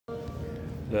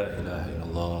لا إله إلا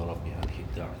الله رب هذه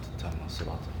الدعوة التامة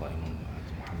صراط قائما وآت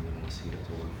محمد الوسيلة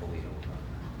والفضيلة.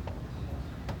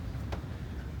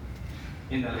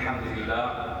 إن الحمد لله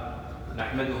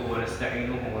نحمده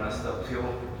ونستعينه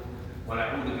ونستغفره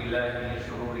ونعوذ بالله من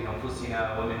شرور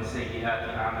أنفسنا ومن سيئات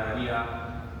أعمالنا.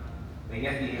 من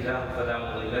يهده الله فلا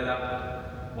مضل له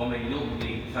ومن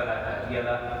يضلل فلا هادي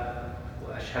له،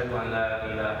 وأشهد أن لا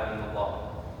إله إلا الله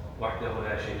وحده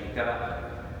لا شريك له،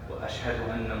 وأشهد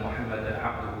أن محمدا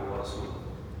عبده ورسوله.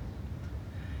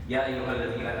 يا أيها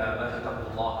الذين آمنوا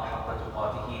اتقوا الله حق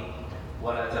تقاته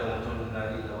ولا تموتن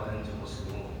إلا وأنتم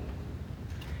مسلمون.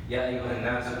 يا أيها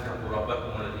الناس اتقوا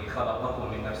ربكم الذي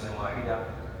خلقكم من نفس واحدة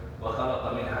وخلق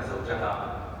منها زوجها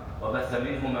وبث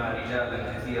منهما رجالا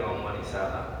كثيرا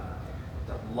ونساء.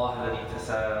 اتقوا الله الذي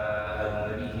تساءلون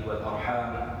به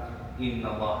والأرحام إن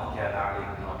الله كان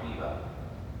عليكم رقيبا.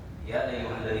 يا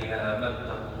أيها الذين آمنوا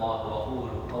اتقوا الله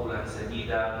وقولوا قولا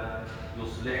سديدا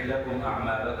يصلح لكم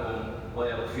أعمالكم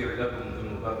ويغفر لكم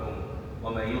ذنوبكم،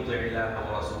 ومن يطع الله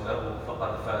ورسوله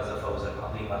فقد فاز فوزا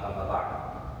عظيما. أما بعد،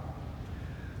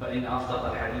 فإن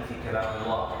أصدق الحديث كلام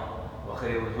الله،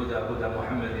 وخير الهدى هدى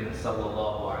محمد صلى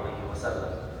الله عليه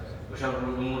وسلم، وشر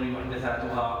الأمور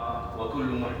محدثاتها، وكل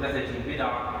محدثة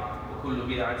بدعة، وكل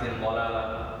بدعة ضلالة،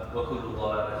 وكل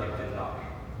ضلالة في النار.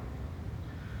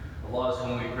 Allah is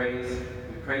whom we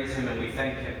praise Him and we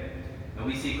thank Him, and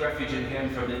we seek refuge in Him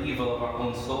from the evil of our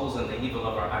own souls and the evil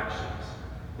of our actions.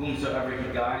 Whomsoever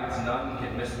He guides, none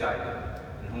can misguide him,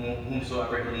 and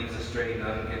whomsoever He leads astray,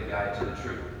 none can guide to the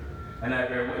truth. And I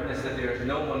bear witness that there is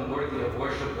no one worthy of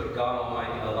worship but God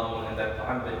Almighty alone, and that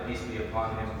Muhammad, peace be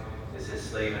upon him, is His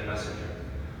slave and messenger.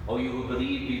 O you who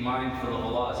believe, be mindful of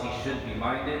Allah as He should be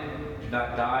minded. Do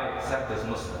not die except as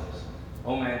Muslims.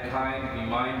 O mankind, be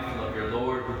mindful of your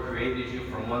Lord who created you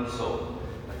from one soul,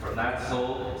 and from that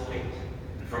soul its mate,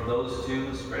 and from those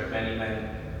two spread many men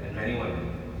and many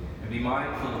women. And be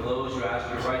mindful of those you ask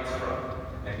your rights from,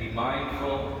 and be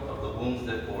mindful of the wombs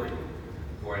that bore you,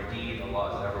 for indeed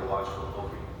Allah is ever watchful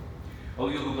over you. O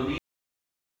you who believe,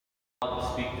 Allah will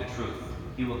speak the truth.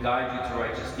 He will guide you to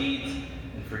righteous deeds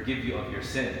and forgive you of your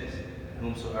sins. And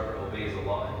whomsoever obeys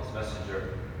Allah and His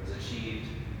Messenger has achieved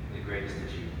the greatest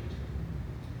achievement.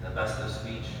 The best of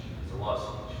speech is Allah's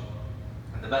speech,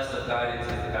 and the best of guidance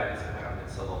is the guidance of Muhammad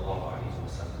sallallahu alaihi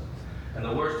wasallam. And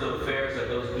the worst of affairs are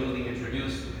those newly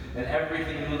introduced, and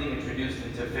everything newly introduced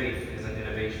into faith is an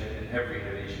innovation, and every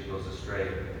innovation goes astray,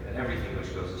 and everything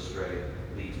which goes astray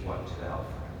leads one to the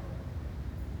hellfire.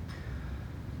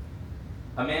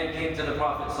 A man came to the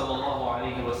Prophet sallallahu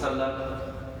alaihi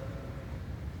wasallam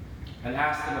and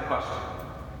asked him a question,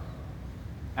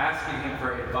 asking him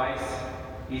for advice.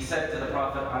 He said to the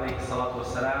Prophet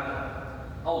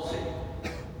ﷺ, "Awsi,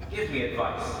 give me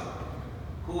advice.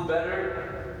 Who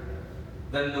better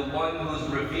than the one who's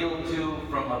revealed to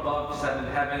from above 7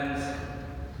 heavens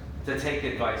to take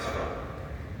advice from?"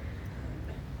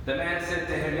 The man said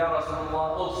to him, "Ya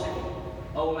Rasulullah, Awsi,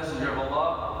 O Messenger of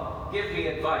Allah, give me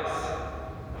advice."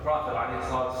 The Prophet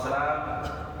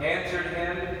ﷺ answered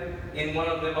him in one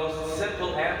of the most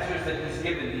simple answers that he's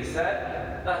given. He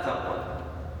said, "La taqwa,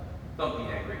 don't be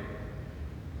angry."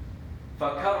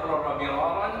 فكرر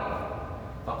مرارا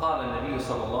فقال النبي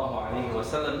صلى الله عليه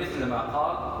وسلم مثل ما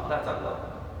قال لا تغضب.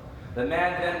 The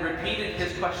man then repeated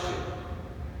his question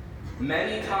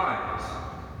many times,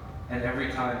 and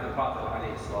every time the Prophet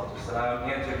ﷺ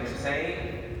answered him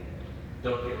saying,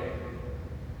 "Don't get angry."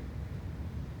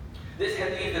 This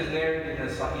hadith is narrated in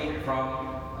the Sahih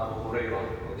from Abu Hurairah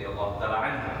radiallahu ta'ala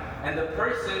anhu, and the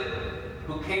person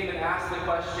who came and asked the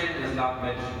question is not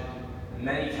mentioned.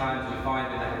 Many times we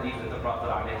find in the hadith of the Prophet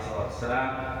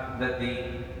ﷺ that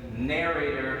the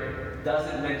narrator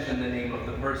doesn't mention the name of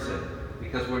the person,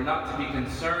 because we're not to be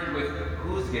concerned with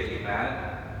who's getting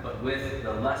mad, but with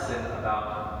the lesson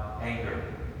about anger.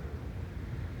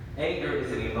 Anger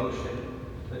is an emotion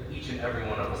that each and every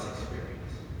one of us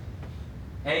experience.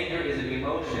 Anger is an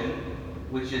emotion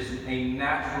which is a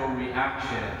natural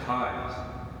reaction at times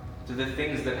to the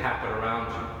things that happen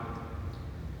around you.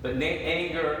 But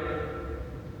anger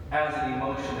as an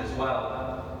emotion as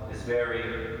well is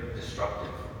very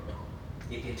destructive.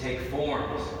 It can take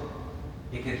forms,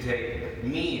 it can take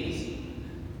means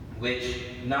which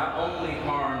not only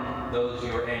harm those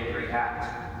you're angry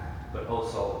at, but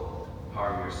also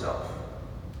harm yourself.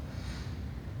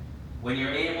 When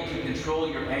you're able to control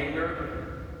your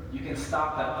anger, you can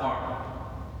stop that harm.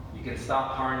 You can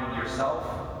stop harming yourself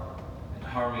and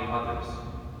harming others.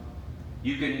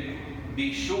 You can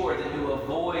be sure that you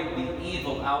avoid the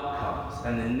evil outcomes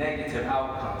and the negative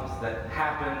outcomes that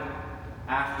happen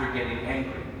after getting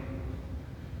angry.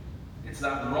 It's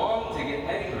not wrong to get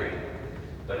angry,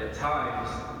 at times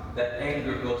that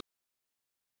anger goes,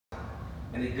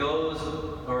 and it goes,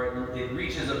 or it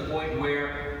reaches a point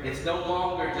where it's no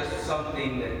longer just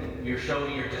something that you're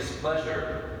showing your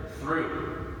displeasure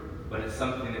through, but it's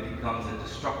something that becomes a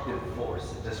destructive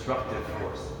force,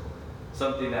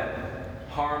 something that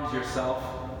harms yourself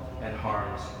and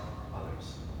harms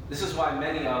others. This is why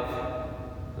many of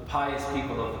the pious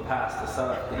people of the past, the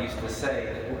Salaf, they used to say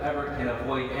that whoever can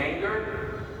avoid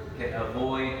anger can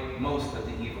avoid most of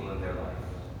the evil in their life.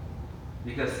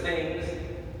 Because things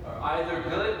are either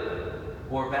good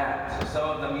or bad. So some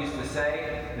of them used to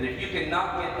say that if you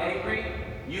cannot get angry,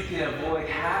 you can avoid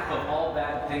half of all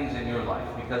bad things in your life.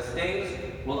 Because things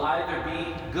will either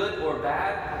be good or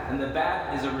bad, and the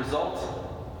bad is a result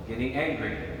of getting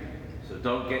angry. So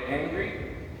don't get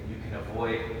angry, and you can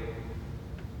avoid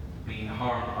being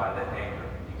harmed by that anger.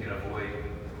 You can avoid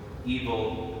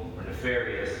evil or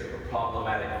nefarious or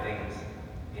problematic things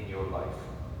in your life.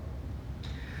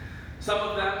 Some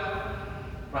of them,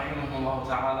 rahimahullah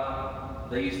ta'ala,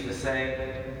 they used to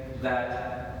say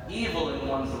that evil in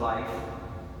one's life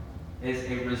is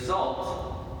a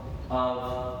result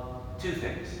of two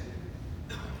things.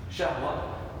 Shahwa,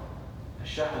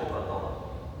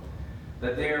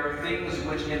 that there are things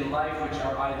which in life which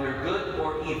are either good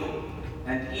or evil.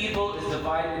 And evil is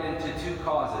divided into two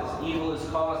causes. Evil is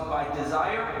caused by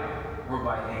desire or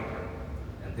by anger.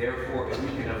 And therefore, if you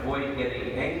can avoid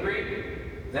getting angry,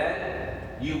 then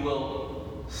you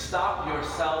will stop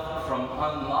yourself from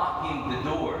unlocking the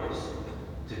doors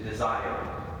to desire.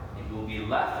 And you will be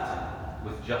left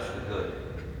with just the good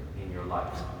in your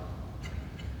life.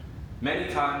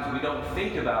 Many times we don't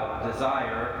think about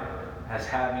desire as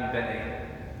having been a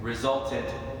resultant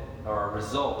or a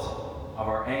result of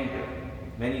our anger.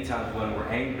 Many times when we're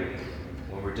angry,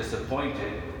 when we're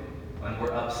disappointed, when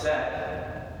we're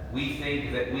upset, we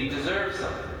think that we deserve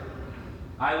something.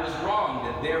 I was wrong,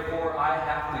 and therefore I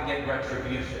have to get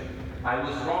retribution. I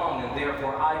was wrong, and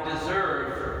therefore I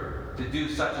deserve to do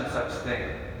such and such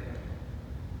thing.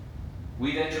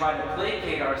 We then try to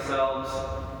placate ourselves,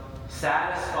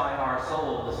 satisfy our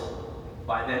souls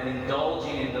by then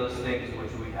indulging in those things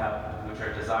which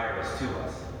are desirous to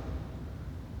us.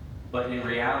 But in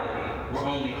reality, we're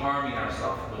only harming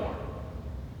ourselves more.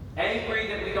 Angry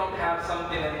that we don't have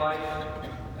something in life,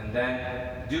 and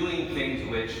then doing things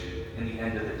which, in the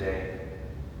end of the day,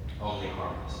 only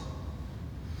harm us.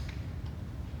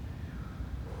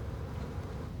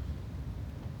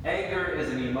 Anger is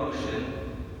an emotion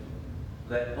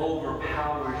that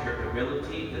overpowers your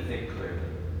ability to think clearly.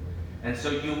 And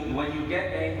so when you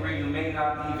get angry, you may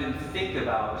not even think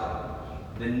about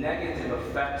the negative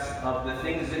effects of the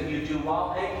things that you do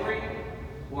while angry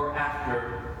or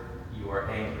after you are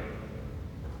angry.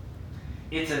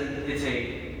 It's an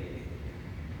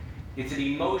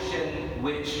emotion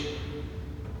which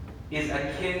is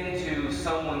akin to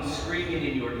someone screaming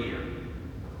in your ear,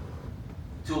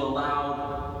 to a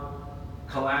loud,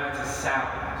 calamitous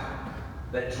sound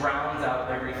that drowns out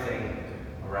everything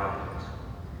around it.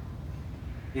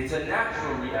 It's a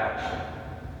natural reaction,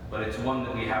 but it's one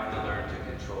that we have to learn to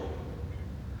control.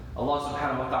 Allah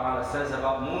subhanahu wa ta'ala says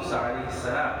about Musa alayhi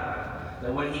salam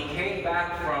that when he came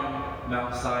back from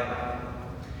Mount Sinai,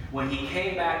 when he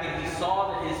came back and he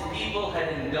saw that his people had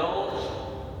indulged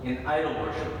in idol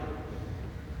worship,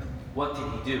 what did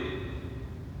he do?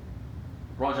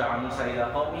 رَجَعَ مُوسَى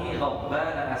إِلَىٰ قَوْمِهِ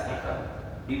غَضْبَانَ أَسِفًا.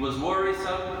 He was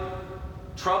worrisome,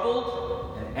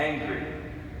 troubled, and angry.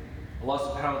 Allah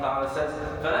subhanahu wa ta'ala says,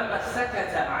 فَلَمَّا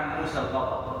سَكَتَ عَنْ مُوسَى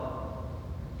الْغَضَبُ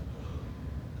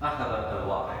أَخَذَ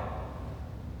الْأَلْوَاحِ.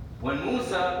 When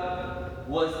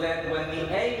the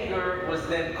anger was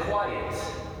then quiet,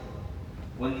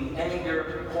 when the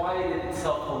anger quieted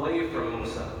itself away from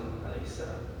Musa,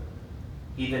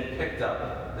 he then picked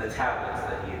up the tablets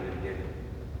that he had been given.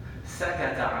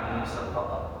 سَكَتَ عَنْ مُوسَى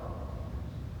الْغَضَبُ.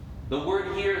 The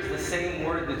word here is the same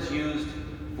word that's used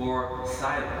for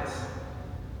silence.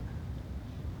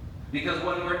 Because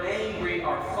when we're angry,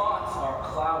 our thoughts are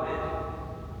clouded.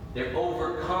 They're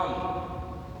overcome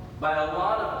by a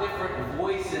lot of different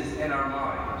voices in our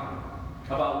mind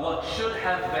about what should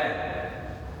have been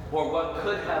or what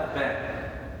could have been.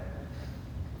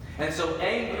 And so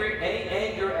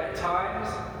anger at times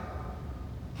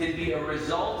can be a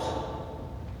result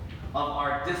of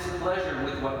our displeasure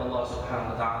with what Allah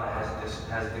subhanahu wa ta'ala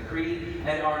has decreed,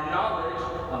 and our knowledge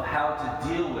of how to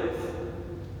deal with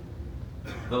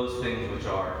those things which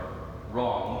are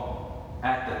wrong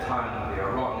at the time when they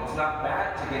are wrong. It's not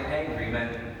bad to get angry.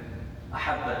 Man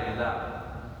ahabba lillah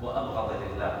wa abghada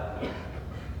lillah.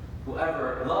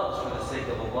 Whoever loves for the sake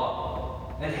of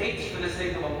Allah and hates for the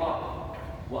sake of Allah.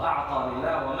 Wa a'ta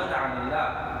lillah wa mana'a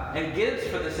lillah. and gives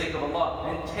for the sake of Allah,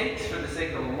 and takes for the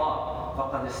sake of Allah,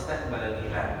 فَقَدْ اسْتَكْمَلَ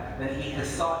الْإِيمَانِ, then he has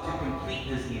sought to complete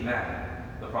his iman,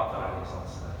 the Prophet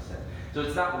ﷺ said. So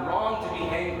it's not wrong to be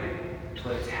angry,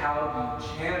 but it's how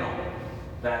you channel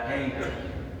that anger.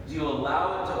 Do you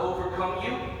allow it to overcome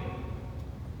you?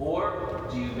 Or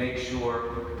do you make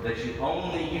sure that you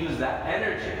only use that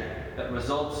energy that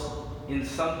results in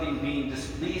something being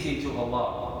displeasing to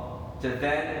Allah to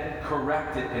then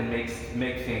correct it and make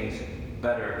things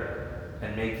better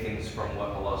and make things from what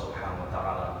Allah subhanahu wa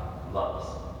ta'ala loves?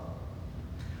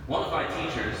 One of my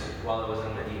teachers, while I was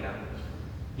in Medina,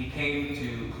 he came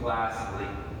to class late.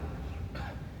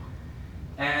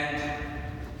 And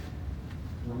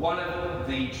one of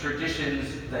the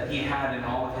traditions that he had in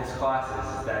all of his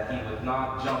classes is that he would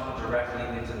not jump directly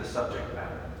into the subject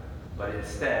matter, but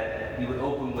instead he would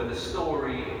open with a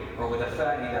story or with a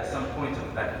fact at some point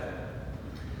of benefit.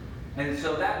 And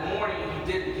so that morning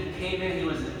he came in,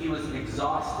 he was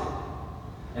exhausted.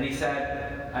 And he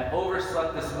said, I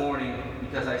overslept this morning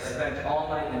because I spent all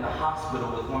night in the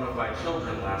hospital with one of my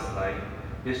children last night.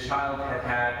 His child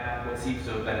had what seems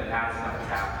to have been an asthma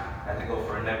attack, had to go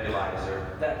for a nebulizer.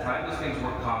 At that time, those things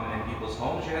weren't common in people's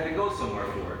homes. You had to go somewhere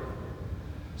for it.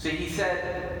 So he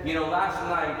said, last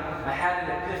night I had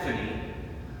an epiphany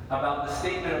about the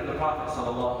statement of the Prophet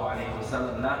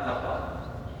ﷺ, "La taqab."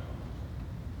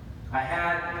 I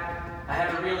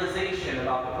had a realization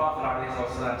about the Prophet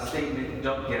ﷺ's statement,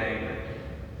 "Don't get angry."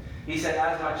 He said,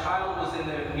 as my child was in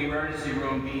the emergency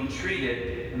room being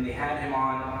treated, and they had him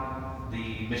on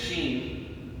the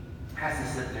machine, has to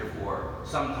sit there for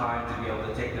some time to be able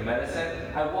to take the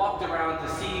medicine. I walked around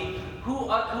to see who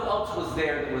else was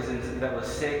there that was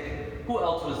sick, who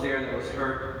else was there that was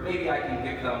hurt. Maybe I can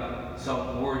give them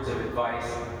some words of advice,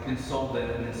 console them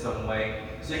in some way.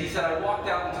 So he said, I walked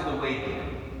out into the waiting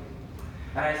room,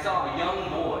 and I saw a young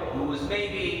boy who was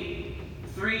maybe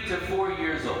 3 to 4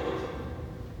 years old,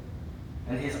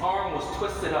 and his arm was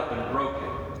twisted up and broken,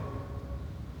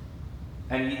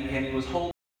 and he was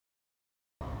holding.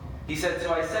 He said,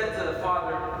 so I said to the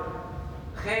father,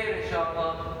 "Khair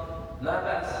inshallah, la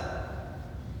bas."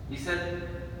 He said,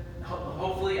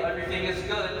 hopefully everything is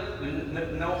good,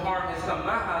 no harm has come.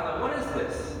 Ma hada, what is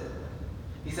this?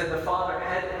 He said, the father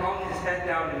hung his head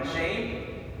down in shame,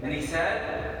 and he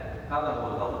said, hada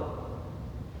huwa al-ghadab.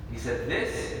 He said,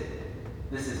 this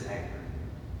is anger.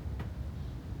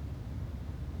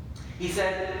 He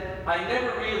said, I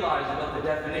never realized what the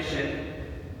definition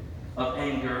of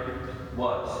anger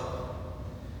was.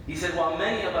 He said, while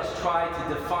many of us try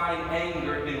to define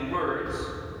anger in words,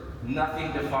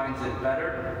 nothing defines it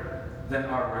better than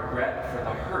our regret for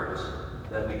the hurt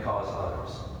that we cause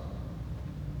others.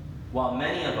 While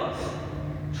many of us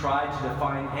try to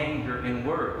define anger in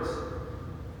words,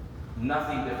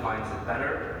 nothing defines it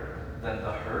better than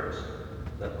the hurt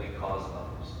that we cause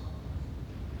others.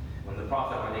 When the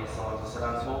Prophet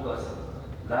ﷺ told us,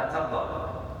 "La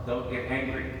taghdab," don't get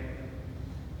angry,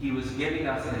 he was giving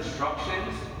us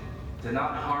instructions to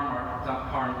not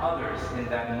harm others in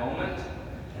that moment,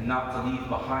 and not to leave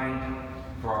behind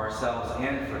for ourselves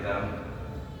and for them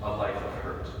a life of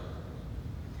hurt.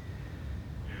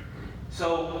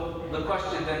 So the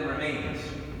question then remains,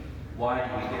 why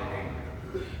do we get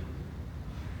angry?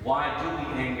 Why do we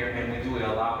anger, and do we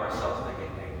allow ourselves to get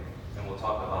angry? And we'll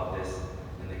talk about this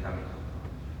in the coming time.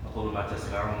 أقول ما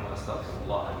تسمعون وأستغفر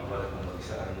الله لي ولكم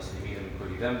ولسائر المسلمين من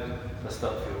كل ذنب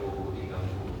فاستغفروه إنه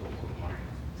هو الغفور الرحيم.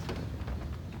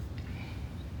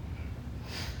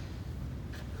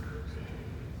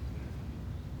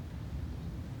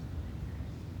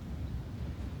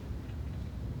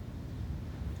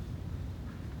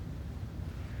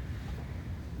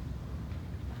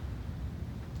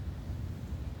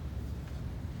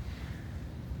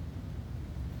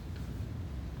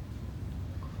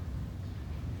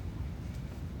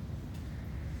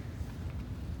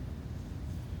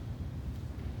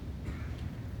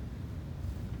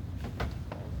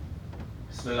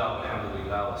 بسم الله والحمد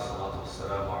لله والصلاة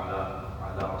والسلام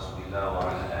على رسول الله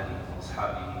وعلى آله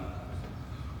وأصحابه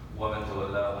ومن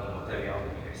تولاهم وتبعهم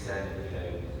بإحسان إلى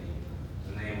يوم الدين.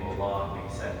 In the name of Allah, may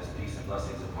He send His peace and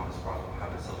blessings upon His Prophet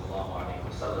Muhammad sallallahu alaihi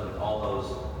wasallam, and all those,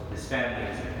 his family,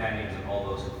 his companions, and all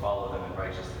those who follow them in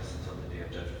righteousness until the day of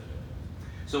judgment.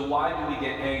 So why do we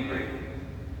get angry?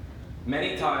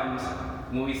 Many times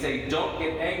when we say don't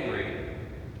get angry,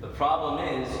 the problem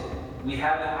is we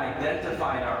haven't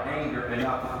identified our anger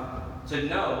enough to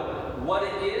know what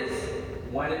it is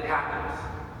when it happens.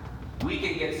 We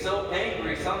can get so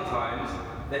angry sometimes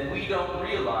that we don't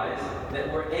realize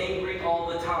that we're angry all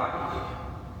the time.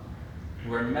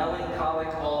 We're melancholic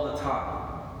all the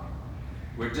time.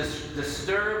 We're just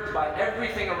disturbed by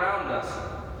everything around us,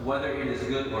 whether it is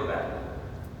good or bad.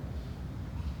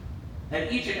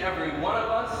 And each and every one of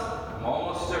us, I'm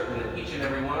almost certain that each and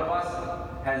every one of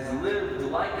us has lived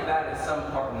like that at some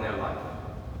part in their life.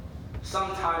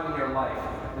 Sometime in your life.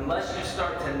 Unless you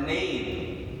start to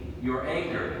name your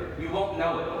anger, you won't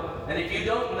know it. And if you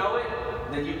don't know it,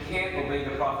 then you can't obey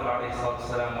the Prophet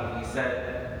ﷺ when he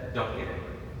said, don't get angry.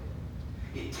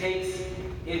 It takes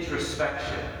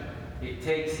introspection. It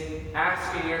takes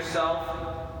asking yourself,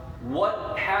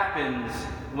 what happens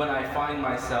when I find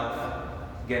myself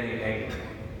getting angry?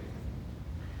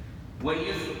 When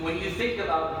you think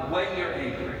about when you're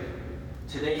angry,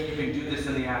 today you can do this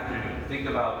in the afternoon. Think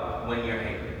about when you're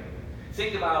angry.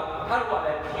 Think about, how do I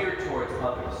appear towards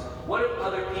others? What if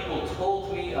other people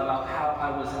told me about how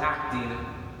I was acting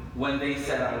when they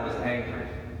said I was angry?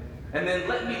 And then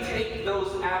let me take those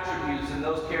attributes and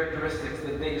those characteristics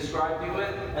that they described me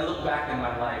with and look back in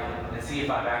my life and see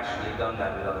if I've actually done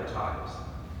that at other times.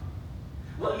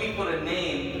 Let me put a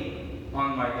name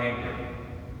on my anger.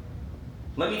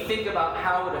 Let me think about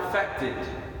how it affected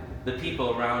the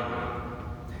people around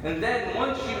me. And then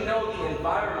once you know the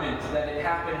environment that it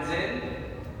happens in,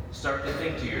 start to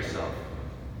think to yourself,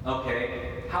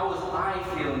 okay, how was I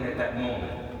feeling at that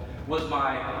moment? Was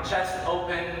my chest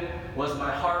open? Was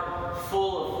my heart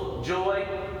full of joy?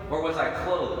 Or was I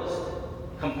closed,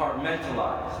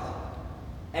 compartmentalized,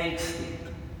 angsty,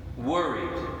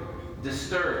 worried,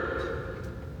 disturbed?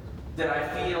 Did I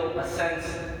feel a sense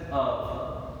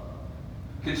of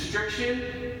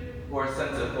constriction or a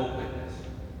sense of openness?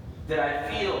 Did I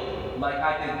feel like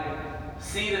I could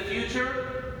see the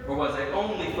future, or was I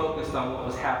only focused on what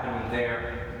was happening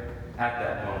there at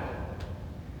that moment?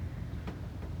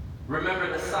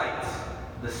 Remember the sights,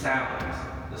 the sounds,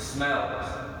 the smells,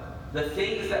 the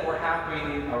things that were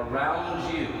happening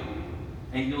around you,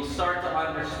 and you'll start to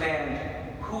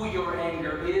understand who your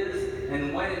anger is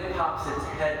and when it pops its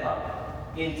head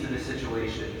up into the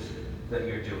situations that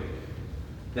you're doing,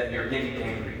 that you're getting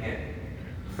angry in.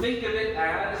 Think of it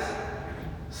as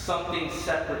something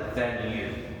separate than you.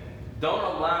 Don't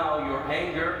allow your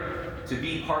anger to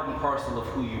be part and parcel of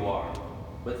who you are,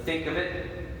 but think of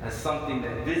it as something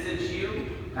that visits you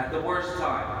at the worst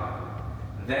time,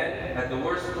 then at the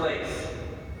worst place.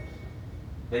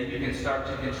 Then you can start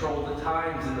to control the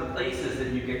times and the places that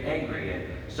you get angry in.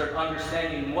 Start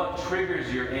understanding what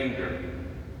triggers your anger.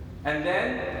 And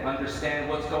then understand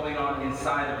what's going on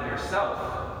inside of yourself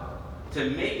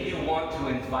to make you want to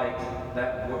invite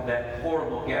that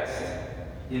horrible guest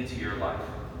into your life.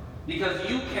 Because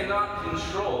you cannot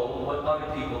control what other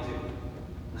people do.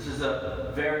 This is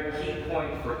a very key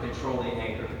point for controlling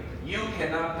anger. You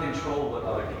cannot control what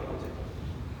other people do.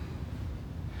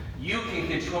 You can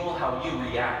control how you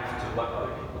react to what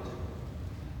other people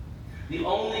do. The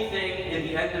only thing in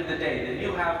the end of the day that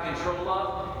you have control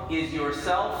of is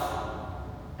yourself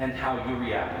and how you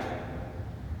react.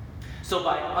 So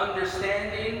by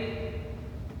understanding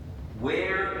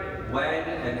where, when,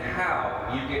 and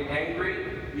how you get angry,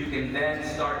 you can then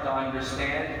start to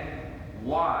understand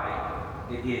why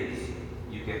it is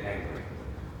you get angry.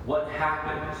 What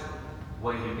happens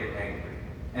when you get angry?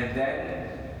 And then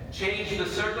change the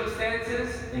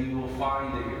circumstances, and you will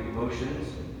find that your emotions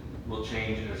will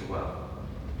change as well.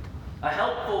 A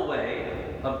helpful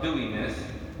way of doing this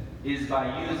is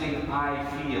by using I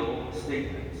feel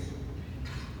statements.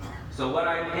 So when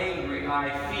I'm angry, I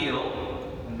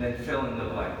feel, and then fill in the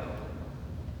blank.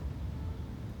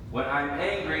 When I'm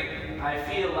angry, I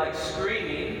feel like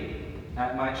screaming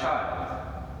at my child.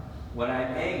 When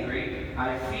I'm angry,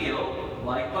 I feel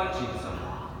like punching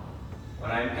someone.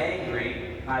 When I'm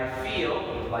angry, I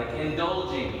feel like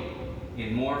indulging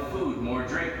in more food, more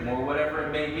drink, more whatever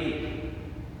it may be.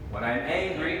 When I'm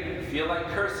angry, I feel like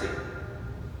cursing.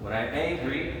 When I'm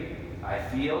angry, I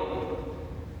feel.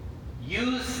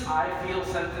 Use I feel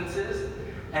sentences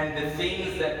and the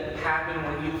things that happen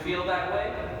when you feel that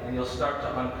way, and you'll start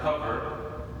to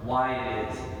uncover why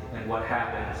it is and what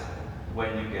happens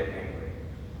when you get angry.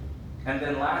 And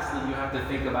then lastly, you have to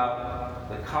think about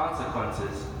the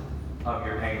consequences of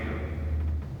your anger.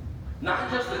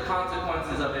 Not just the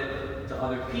consequences of it to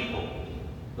other people,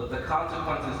 but the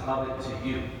consequences of it to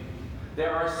you.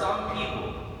 There are some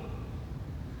people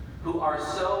who are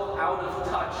so out of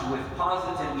touch with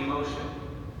positive emotion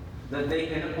that they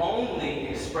can only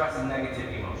express negative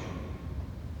emotion.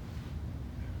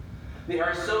 They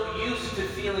are so used to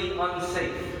feeling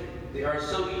unsafe. They are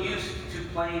so used to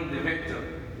playing the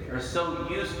victim. They are so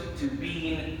used to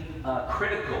being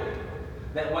critical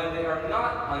that when they are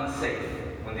not unsafe,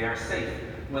 when they are safe,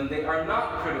 when they are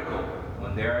not critical,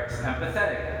 when they are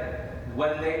empathetic,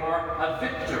 when they are a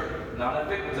victor, not a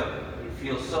victim. They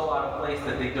feel so out of place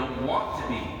that they don't want to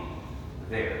be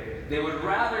there. They would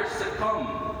rather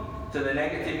succumb to the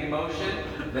negative emotion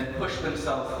than push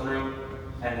themselves through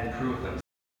and improve themselves.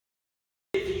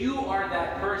 If you are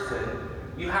that person,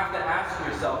 you have to ask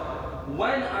yourself,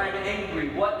 when I'm angry,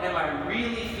 what am I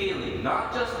really feeling?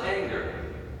 Not just anger.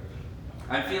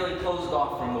 I'm feeling closed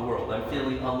off from the world. I'm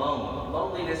feeling alone.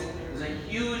 Loneliness is a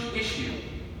huge issue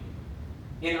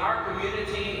in our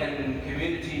community and in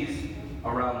communities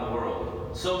around the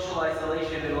world. Social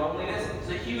isolation and loneliness is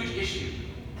a huge issue.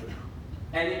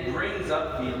 And it brings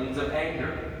up feelings of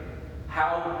anger.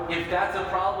 If that's a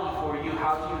problem for you,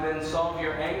 how do you then solve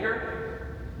your anger?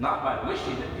 Not by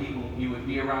wishing that you would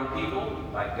be around people,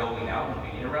 by going out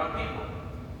and being around people.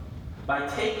 By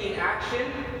taking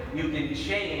action, you can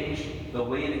change the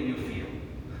way that you feel.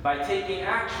 By taking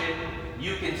action,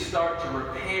 you can start to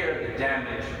repair the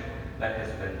damage that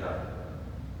has been done.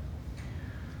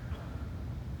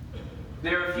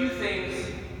 There are a few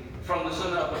things from the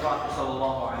Sunnah of the Prophet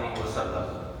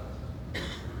ﷺ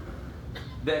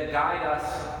that guide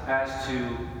us as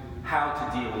to how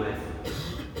to deal with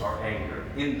our anger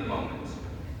in the moment.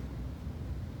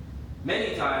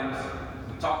 Many times,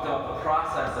 we talked about the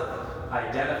process of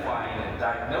identifying and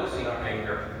diagnosing our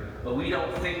anger, but we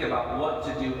don't think about what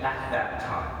to do at that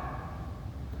time.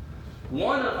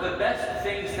 One of the best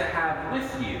things to have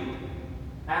with you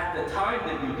at the time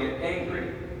that you get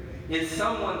angry is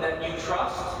someone that you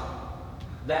trust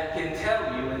that can tell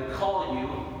you and call you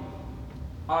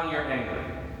on your anger.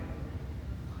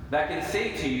 That can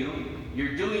say to you,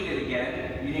 you're doing it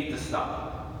again, you need to stop.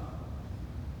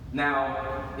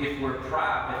 Now, if we're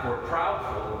proud,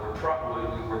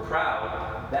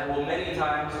 that will many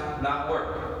times not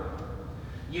work.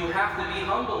 You have to be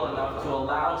humble enough to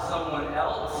allow someone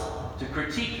else to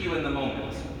critique you in the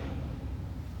moment.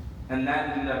 And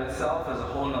that in and of itself is a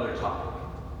whole other topic.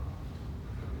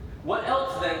 What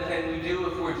else then can we do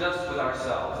if we're just with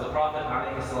ourselves? The Prophet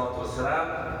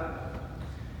ﷺ,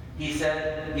 he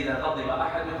said, إِذَا غَضِبَ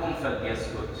أَحَدُكُمْ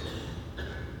فَلْيَسْكُتْ.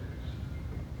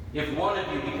 If one of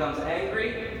you becomes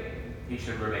angry, he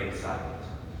should remain silent.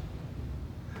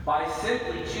 By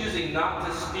simply choosing not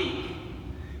to speak,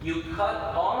 you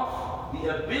cut off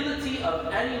the ability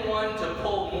of anyone to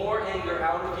pull more anger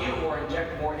out of you or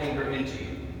inject more anger into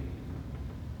you.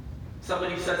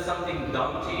 Somebody says something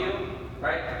dumb to you,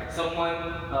 right? Someone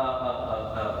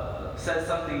says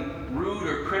something rude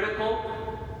or critical,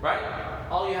 right?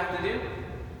 All you have to do,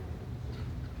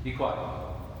 be quiet.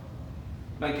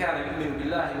 من كان يؤمن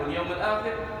بالله واليوم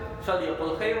الآخر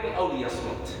فليقل خيرا أو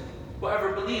ليصمت.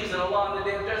 Whoever believes in Allah and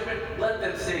the Day of Judgment, let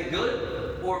them say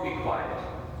good or be quiet.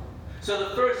 So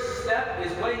the first step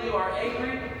is when you are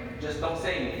angry, just don't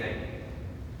say anything.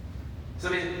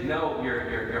 Somebody says, no,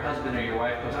 your husband or your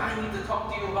wife goes, I need to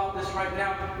talk to you about this right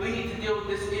now. We need to deal with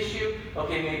this issue.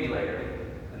 Okay, maybe later.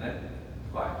 And then,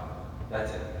 quiet.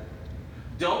 That's it.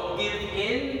 Don't give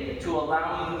in to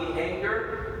allowing the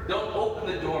anger. Don't open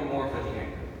the door more for the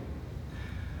anger.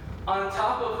 On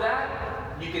top of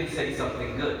that, you can say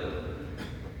something good.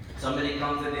 Somebody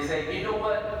comes and they say, you know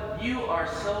what? You are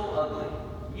so ugly.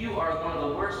 You are one of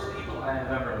the worst people I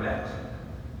have ever met.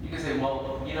 You can say,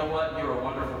 well, you know what? You're a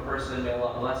wonderful person. May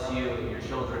Allah bless you and your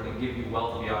children and give you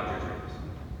wealth beyond your dreams.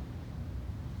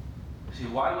 See,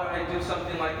 why would I do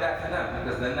something like that to them?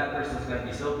 Because then that person's going to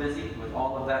be so busy with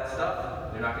all of that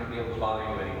stuff, they're not going to be able to bother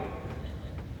you anymore.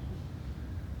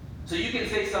 So you can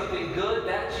say something good,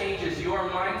 that changes your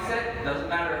mindset. It doesn't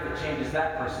matter if it changes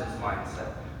that person's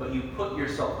mindset. But you put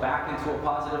yourself back into a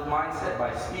positive mindset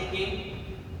by speaking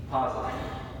positively.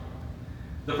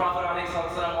 The Prophet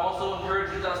ﷺ also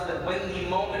encourages us that when the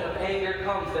moment of anger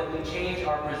comes, that we change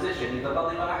our position. إِذَا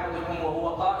غَضِبَ أَحَدُكُمْ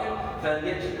وَهُوَ قَائِمٌ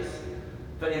فَلْيَجْلِسْ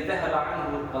فَإِنْ ذَهَبَ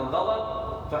عَنْهُ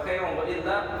الْغَضَبُ فَخَيْرٌ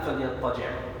وَإِلَّا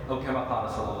فَلْيَضْطَجِعْ. أو كما قال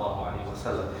صلى الله عليه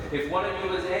وسلم. If one of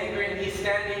you is angry and he's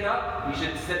standing up, he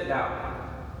should sit down.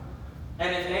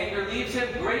 And if anger leaves him,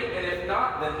 great. And if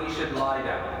not, then he should lie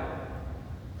down.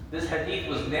 This hadith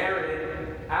was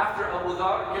narrated after Abu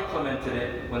Dhar implemented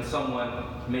it when someone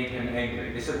made him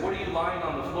angry. They said, what are you lying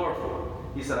on the floor for?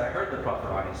 He said, I heard the Prophet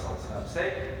ﷺ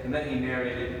say, and then he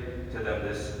narrated to them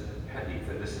this hadith,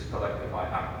 and this is collected by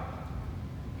Ahmad.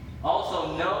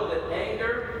 Also know that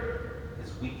anger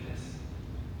is weakness.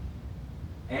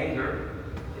 Anger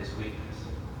is weakness.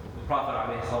 The Prophet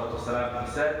ﷺ,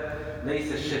 he said,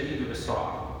 لَيْسَ الشَّدِيدُ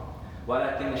بِالسُّرْعَةِ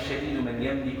وَلَكِنَّ الشَّدِيدُ مَنْ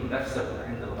يَمْلِكُ نَفْسَهُ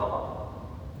عِنْدَ الْغَضَبِ.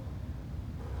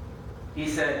 He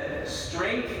said,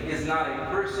 strength is not a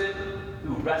person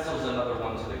who wrestles another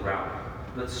one to the ground,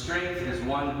 but strength is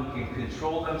one who can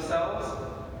control themselves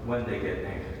when they get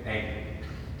angry.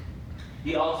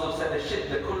 He also said,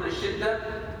 الشدة كل الشدة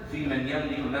في من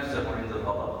يملك نفسه عند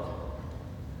الغضب.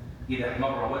 إذا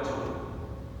احمر وجهه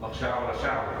واقشعر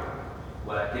شعره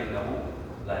ولكنه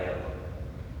لا يغضب.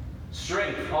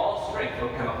 Strength, all strength,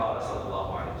 كما قال صلى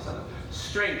الله عليه وسلم.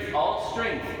 Strength, all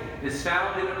strength is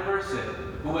found in a person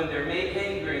who, when they're made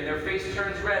angry and their face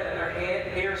turns red and their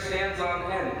hair stands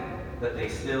on end, that they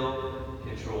still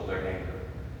control their anger.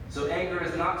 So anger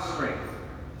is not strength.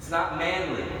 It's not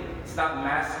manly. It's not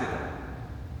masculine.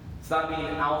 It's not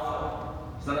being alpha.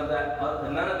 It's none of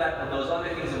those other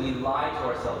things that we lie to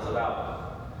ourselves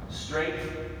about.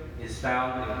 Strength is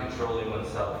found in controlling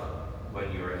oneself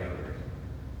when you are angry.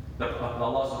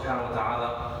 Allah subhanahu wa ta'ala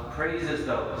praises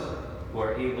those who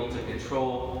are able to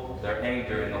control their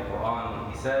anger in the Quran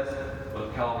when He says,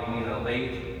 وَالْكَاظِمِينَ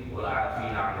الْغَيْظَ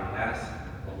وَالْعَافِينَ عَنِ النَّاسِ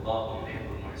وَاللَّهُ يُحِبُّ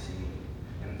الْمُحْسِنِينَ.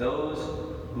 And those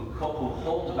who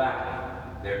hold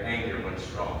back their anger when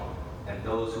strong, and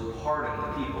those who pardon the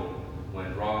people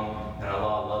when wrong, and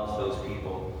Allah loves those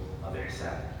people of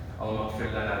ihsan. اللهم اغفر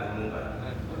لنا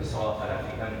ذنوبنا وإسرافنا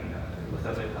في أمرنا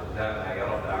وثبت أقدامنا يا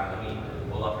رب العالمين.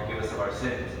 Allah, forgive us of our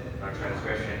sins, our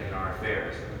transgression in our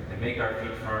affairs, and make our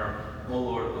feet firm, O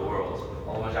Lord of the worlds.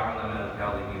 اللهم اجعلنا من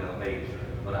الكاظمين الغيظ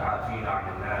والعافين عن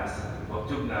الناس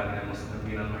واكتبنا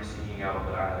من المحسنين يا رب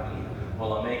العالمين.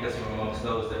 Allah, make us from amongst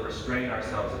those that restrain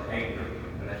ourselves in anger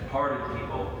and that pardon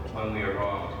people when we are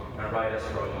wronged, and write us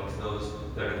from amongst those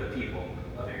that are the people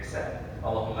of ihsan.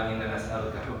 اللهم إنا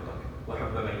نسألك حبك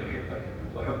وحب من يحبك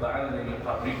وحب عمل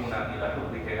يقربنا إلى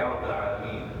حبك يا رب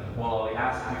العالمين. Allah, we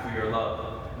ask you for your love,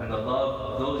 and the love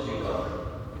of those you love,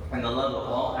 and the love of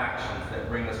all actions that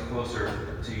bring us closer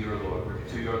to your Lord,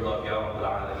 to your love, Ya Rabbal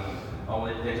Alameen.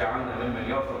 اجعلنا ممن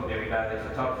يرفق بعبادك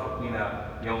فترفق بنا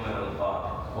يوم نلقاك.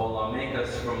 Allah, make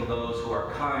us from those who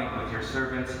are kind with your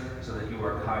servants, so that you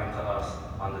are kind to us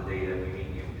on the day that we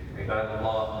meet you. عباد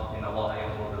الله إن الله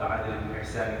يأمر بالعدل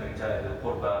والإحسان وإيتاء ذي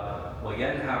القربى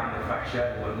وينهى عن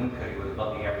الفحشاء والمنكر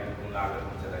والبغي يعظكم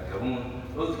لعلكم تذكرون.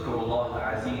 اذكروا الله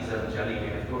العزيز الجليل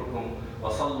يذكركم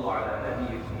وصلوا على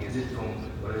نبيكم يزدكم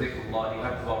ولذكر الله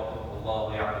أكبر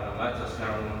والله يعلم ما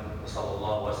تصنعون. وصلى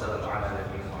الله وسلم على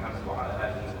نبينا محمد وعلى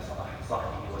آله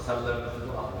وصحبه وسلم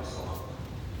وأقم الصلاة.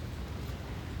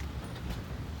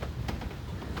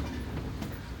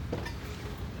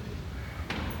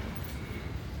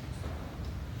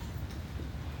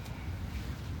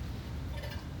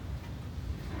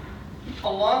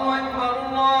 الله أكبر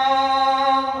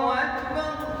الله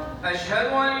أكبر أشهد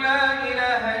أن لا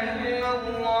إله إلا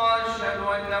الله أشهد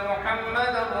أن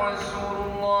محمدا رسول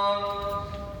الله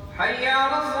حي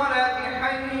على الصلاة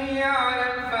حي على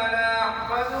الفلاح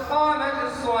قد قامت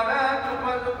الصلاة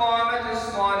قد قامت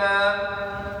الصلاة.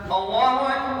 الله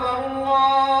أكبر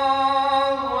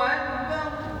الله أكبر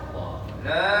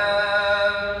لا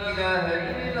إله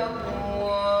إلا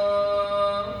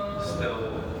الله.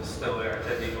 استووا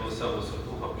اعتدلوا سووا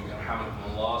صفوفكم يرحمكم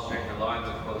الله. Straighten your lines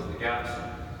and close the gaps.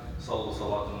 صلوا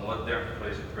صلاة المودع.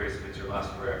 Praise and praise if it's your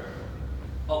last prayer.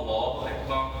 الله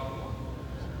أكبر.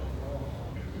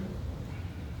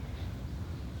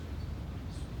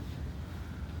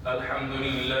 الحمد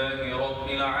لله رب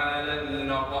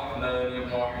العالمين الرحمن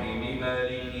الرحيم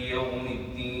مالك يوم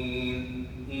الدين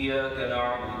إياك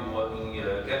نعبد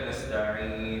وإياك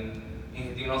نستعين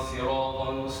اهدنا الصراط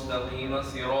المستقيم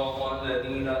صراط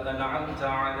الذين أنعمت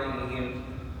عليهم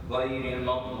غير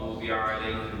المغضوب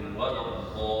عليهم ولا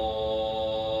الضالين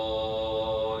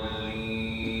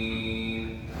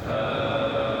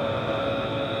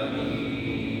آمين.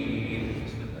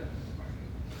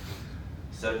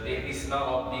 سبح اسم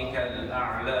ربك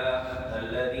الأعلى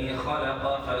الذي خلق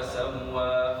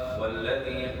فسوى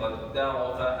والذي قدر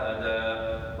فهدى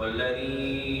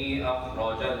والذي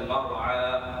أخرج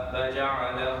المرعى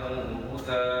فجعله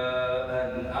غثاء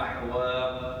أحوى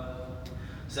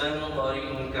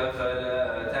سنقرئك فلا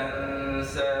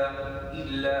تنسى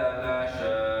إلا ما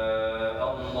شاء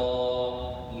الله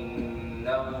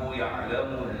إنه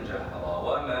يعلم الجهر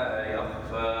وما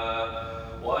يخفى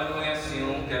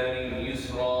ونيسرك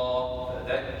لليسرى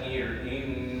فذكر إن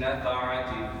نفعت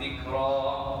الذكرى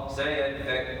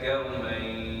سيذكر من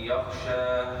يخشى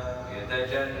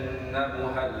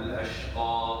يتجنبها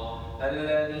الأشقى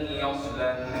الذي يصلى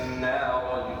النار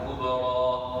الكبرى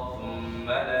ثم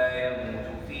لا يموت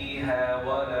فيها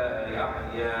ولا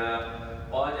يحيا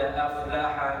قد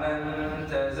أفلح من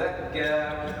تزكى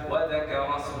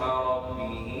وذكر اسم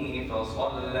ربه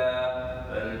فصلى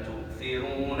بل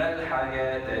تؤثرون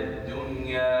الحياة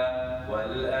الدنيا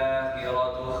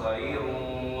والآخرة خير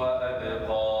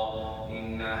وأبقى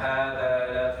إن هذا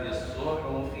لفي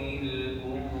الصحف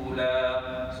الأولى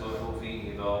صحف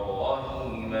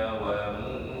إبراهيم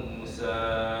وموسى.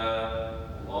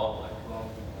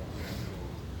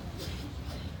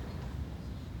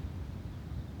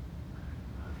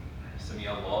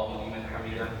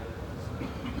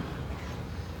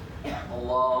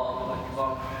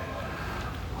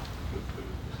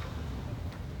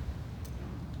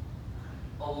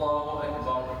 الله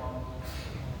أكبر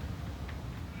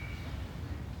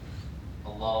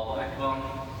الله أكبر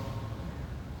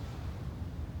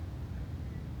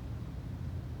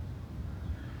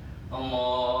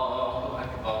الله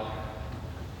أكبر.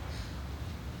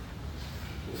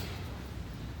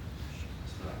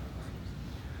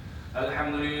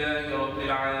 الحمد لله رب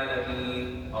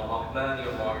العالمين الرحمن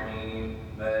الرحيم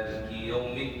مالك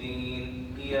يوم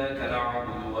الدين إياك نعبد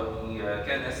وإياك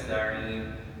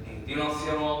نستعين اهدنا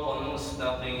الصراط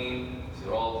المستقيم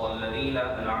صراط الذين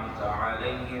أنعمت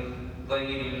عليهم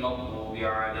غير المغضوب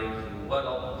عليهم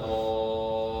ولا الضالين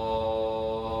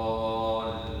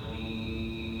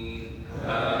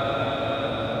آمين.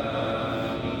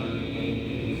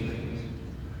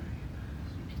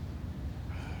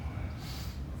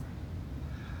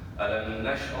 ألم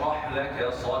نشرح لك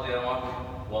صدرك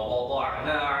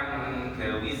ووضعنا عنك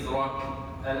وزرك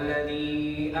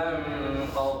الذي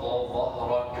أنقض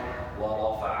ظهرك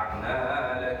ورفعنا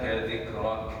لك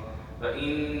ذكرك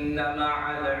فإن مع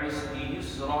العسر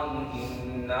يسرا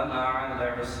إن مع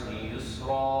العسر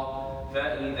يسرا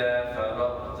فإذا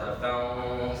فرغت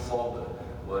فانصب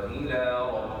وإلى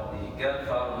ربك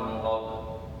فارغب.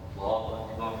 الله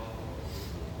أكبر.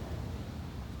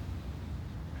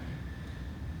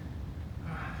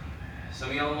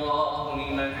 سمع الله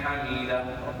لمن حمده.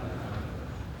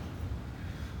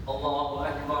 الله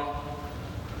أكبر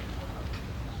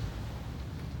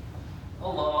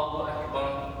الله أكبر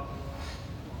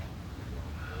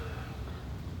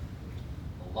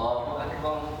الله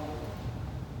أكبر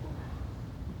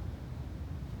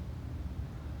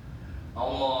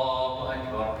الله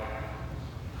أكبر.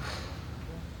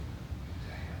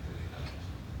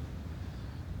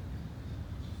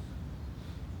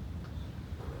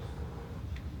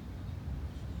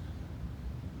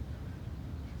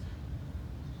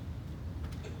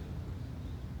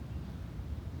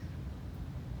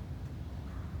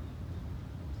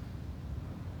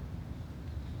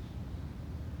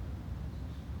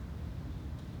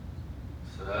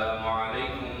 السلام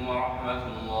عليكم ورحمة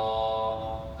الله.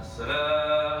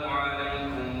 السلام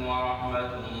عليكم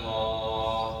ورحمة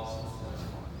الله.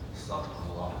 استغفر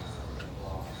الله.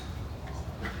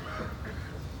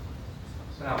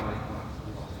 Assalamu alaikum wa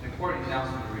rahmatullah. An important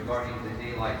announcement regarding the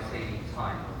daylight saving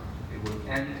time. It will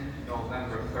end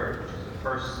November 3rd, which is the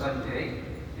first Sunday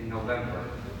in November.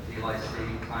 Daylight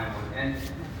saving time will end.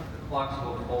 The clocks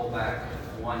will fall back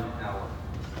 1 hour.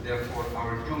 Therefore,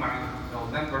 our Jum'ah,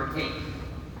 November 8th,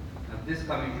 this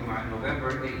coming Jum'ah, November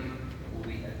 8th, will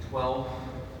be at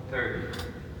 12:30.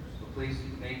 So please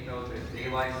make note that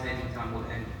daylight saving time will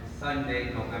end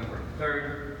Sunday, November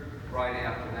 3rd. Friday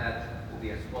after that will be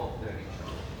at 12:30.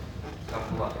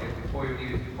 Before you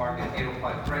leave, if you park at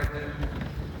 805 Bradford,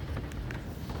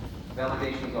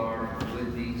 validations are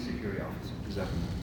with the security officer.